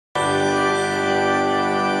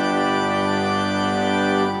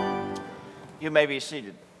You may be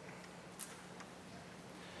seated.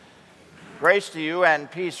 Grace to you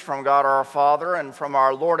and peace from God our Father and from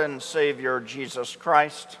our Lord and Savior Jesus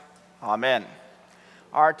Christ. Amen.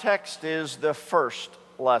 Our text is the first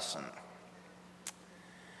lesson.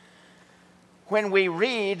 When we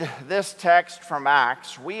read this text from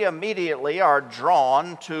Acts, we immediately are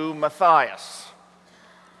drawn to Matthias.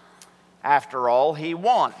 After all, he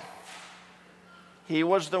won. He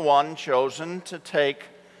was the one chosen to take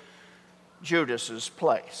Judas's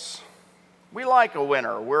place. We like a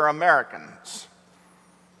winner. We're Americans.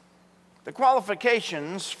 The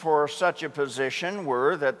qualifications for such a position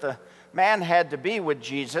were that the man had to be with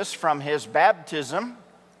Jesus from his baptism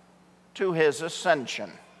to his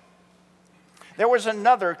ascension. There was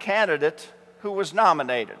another candidate who was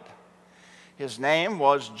nominated. His name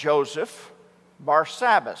was Joseph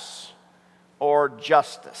Barsabbas, or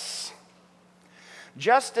Justus.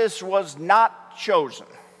 Justus was not chosen.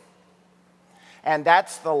 And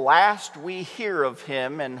that's the last we hear of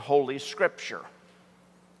him in Holy Scripture.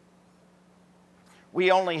 We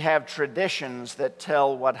only have traditions that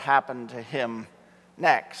tell what happened to him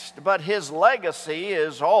next. But his legacy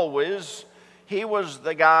is always, he was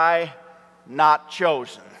the guy not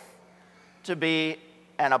chosen to be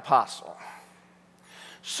an apostle.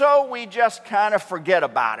 So we just kind of forget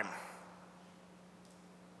about him.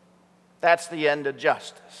 That's the end of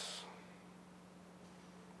Justus.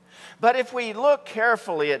 But if we look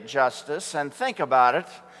carefully at Justus and think about it,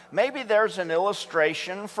 maybe there's an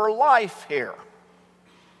illustration for life here.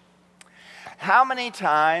 How many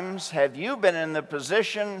times have you been in the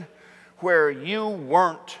position where you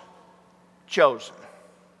weren't chosen?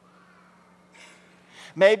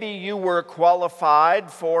 Maybe you were qualified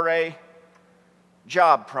for a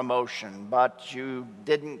job promotion, but you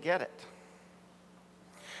didn't get it.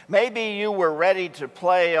 Maybe you were ready to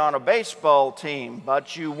play on a baseball team,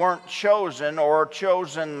 but you weren't chosen or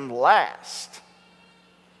chosen last.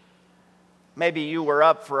 Maybe you were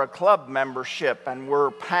up for a club membership and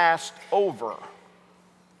were passed over.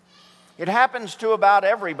 It happens to about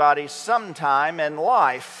everybody sometime in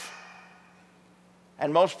life.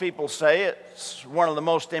 And most people say it's one of the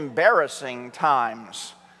most embarrassing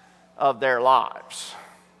times of their lives.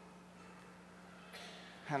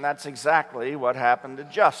 And that's exactly what happened to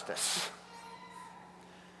Justus.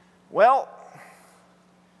 Well,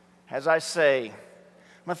 as I say,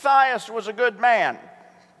 Matthias was a good man,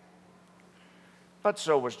 but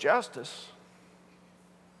so was Justus.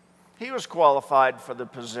 He was qualified for the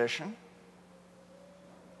position,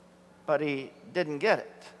 but he didn't get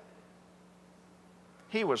it.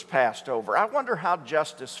 He was passed over. I wonder how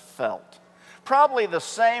Justus felt. Probably the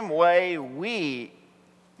same way we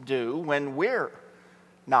do when we're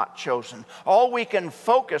not chosen. All we can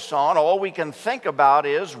focus on, all we can think about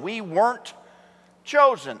is we weren't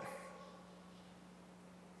chosen.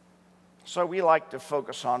 So we like to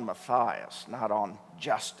focus on Matthias, not on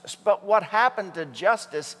Justus. But what happened to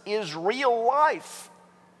Justus is real life.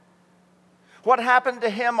 What happened to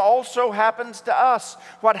him also happens to us.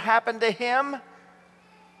 What happened to him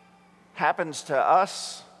happens to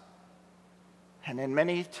us. And in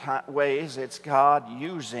many ways, it's God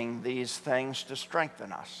using these things to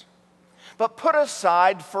strengthen us. But put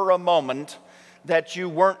aside for a moment that you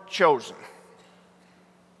weren't chosen.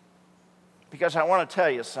 Because I want to tell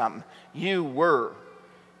you something. You were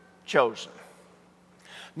chosen.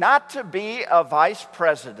 Not to be a vice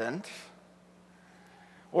president,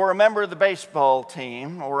 or a member of the baseball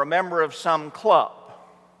team, or a member of some club.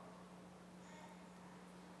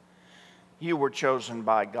 You were chosen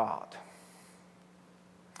by God.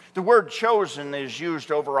 The word chosen is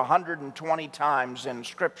used over 120 times in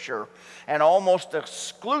Scripture, and almost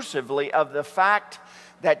exclusively of the fact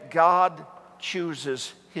that God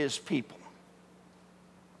chooses His people.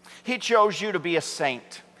 He chose you to be a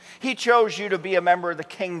saint. He chose you to be a member of the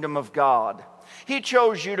kingdom of God. He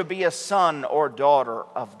chose you to be a son or daughter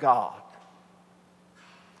of God.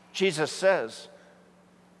 Jesus says,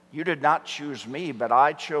 "You did not choose me, but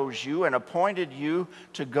I chose you and appointed you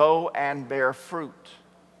to go and bear fruit."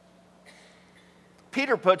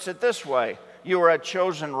 Peter puts it this way: you are a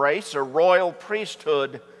chosen race, a royal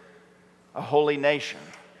priesthood, a holy nation,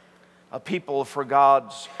 a people for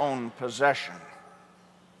God's own possession.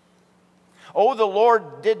 Oh, the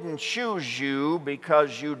Lord didn't choose you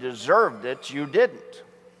because you deserved it. You didn't.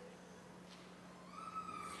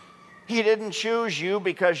 He didn't choose you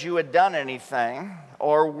because you had done anything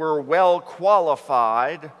or were well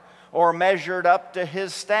qualified or measured up to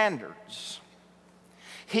His standards.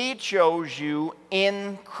 He chose you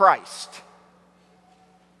in Christ.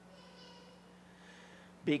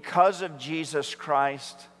 Because of Jesus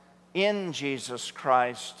Christ, in Jesus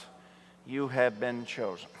Christ, you have been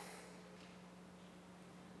chosen.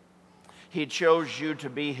 He chose you to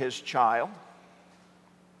be His child.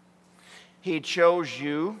 He chose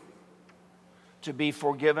you to be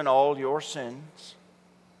forgiven all your sins.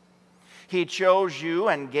 He chose you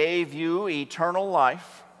and gave you eternal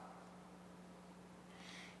life.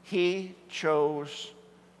 He chose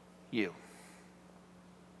you.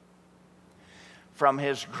 From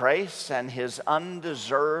His grace and His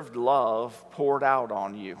undeserved love poured out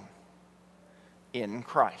on you in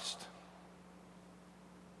Christ.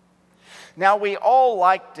 Now, we all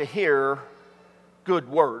like to hear good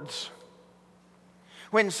words.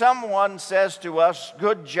 When someone says to us,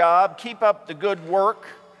 "Good job, keep up the good work,"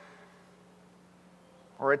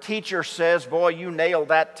 or a teacher says, "Boy, you nailed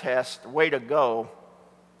that test, way to go,"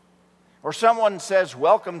 or someone says,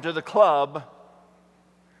 "Welcome to the club,"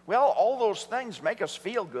 well, all those things make us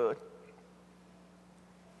feel good.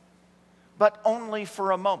 But only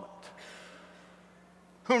for a moment.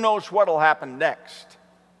 Who knows what will happen next?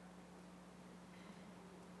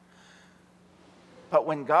 But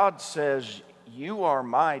when God says, "You are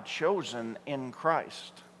my chosen in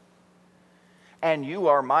Christ, and you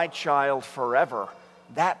are my child forever,"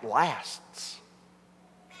 that lasts.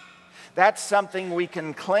 That's something we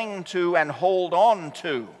can cling to and hold on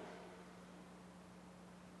to.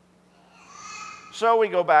 So we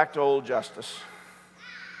go back to Old Justus.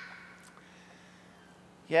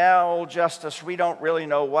 Yeah, Old Justus, we don't really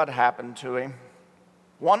know what happened to him.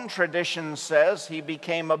 One tradition says he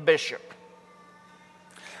became a bishop.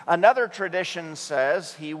 Another tradition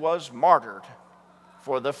says he was martyred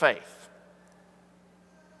for the faith.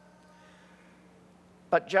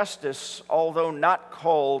 But Justus, although not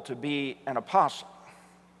called to be an apostle,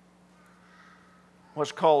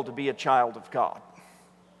 was called to be a child of God.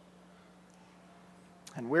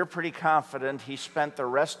 And we're pretty confident he spent the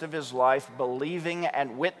rest of his life believing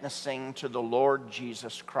and witnessing to the Lord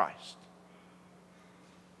Jesus Christ.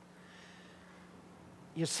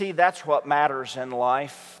 You see, that's what matters in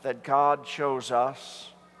life, that God chose us,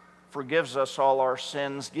 forgives us all our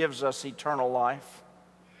sins, gives us eternal life.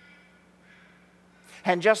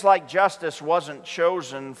 And just like Justus wasn't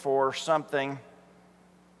chosen for something,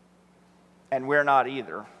 and we're not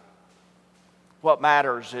either, what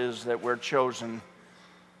matters is that we're chosen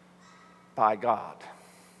by God.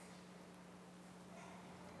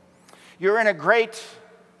 You're in a great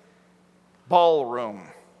ballroom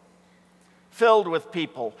filled with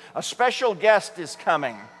people. A special guest is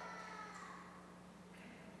coming.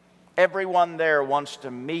 Everyone there wants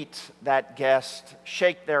to meet that guest,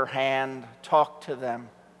 shake their hand, talk to them.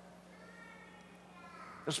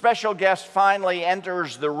 The special guest finally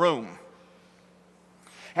enters the room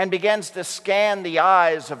and begins to scan the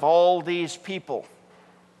eyes of all these people.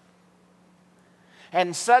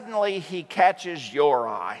 And suddenly he catches your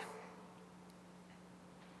eye.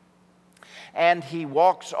 And he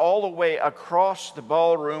walks all the way across the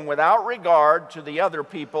ballroom without regard to the other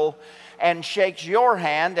people and shakes your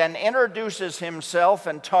hand and introduces himself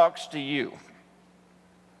and talks to you.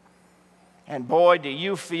 And boy, do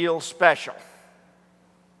you feel special.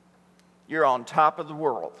 You're on top of the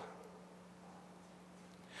world.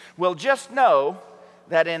 Well, just know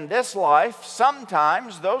that in this life,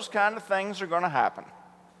 sometimes those kind of things are going to happen.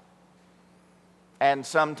 And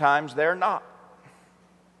sometimes they're not.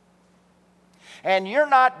 And you're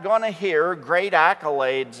not going to hear great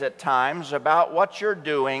accolades at times about what you're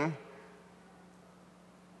doing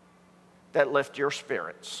that lift your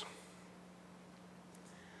spirits.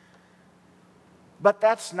 But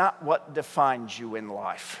that's not what defines you in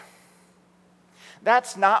life.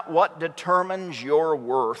 That's not what determines your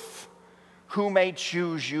worth, who may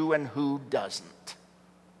choose you and who doesn't.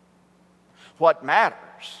 What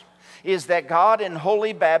matters is that God in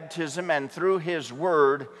holy baptism and through His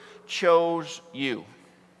Word chose you.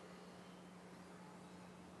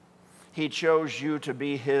 He chose you to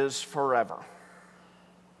be His forever.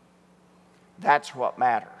 That's what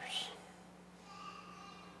matters.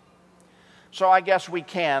 So I guess we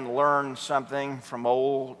can learn something from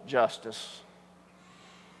Old Justus,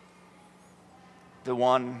 the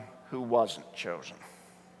one who wasn't chosen.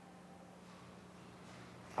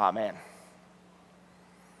 Amen.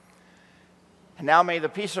 And now may the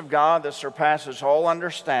peace of God that surpasses all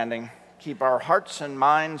understanding keep our hearts and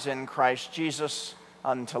minds in Christ Jesus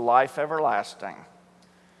unto life everlasting.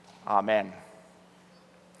 Amen.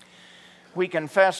 We confess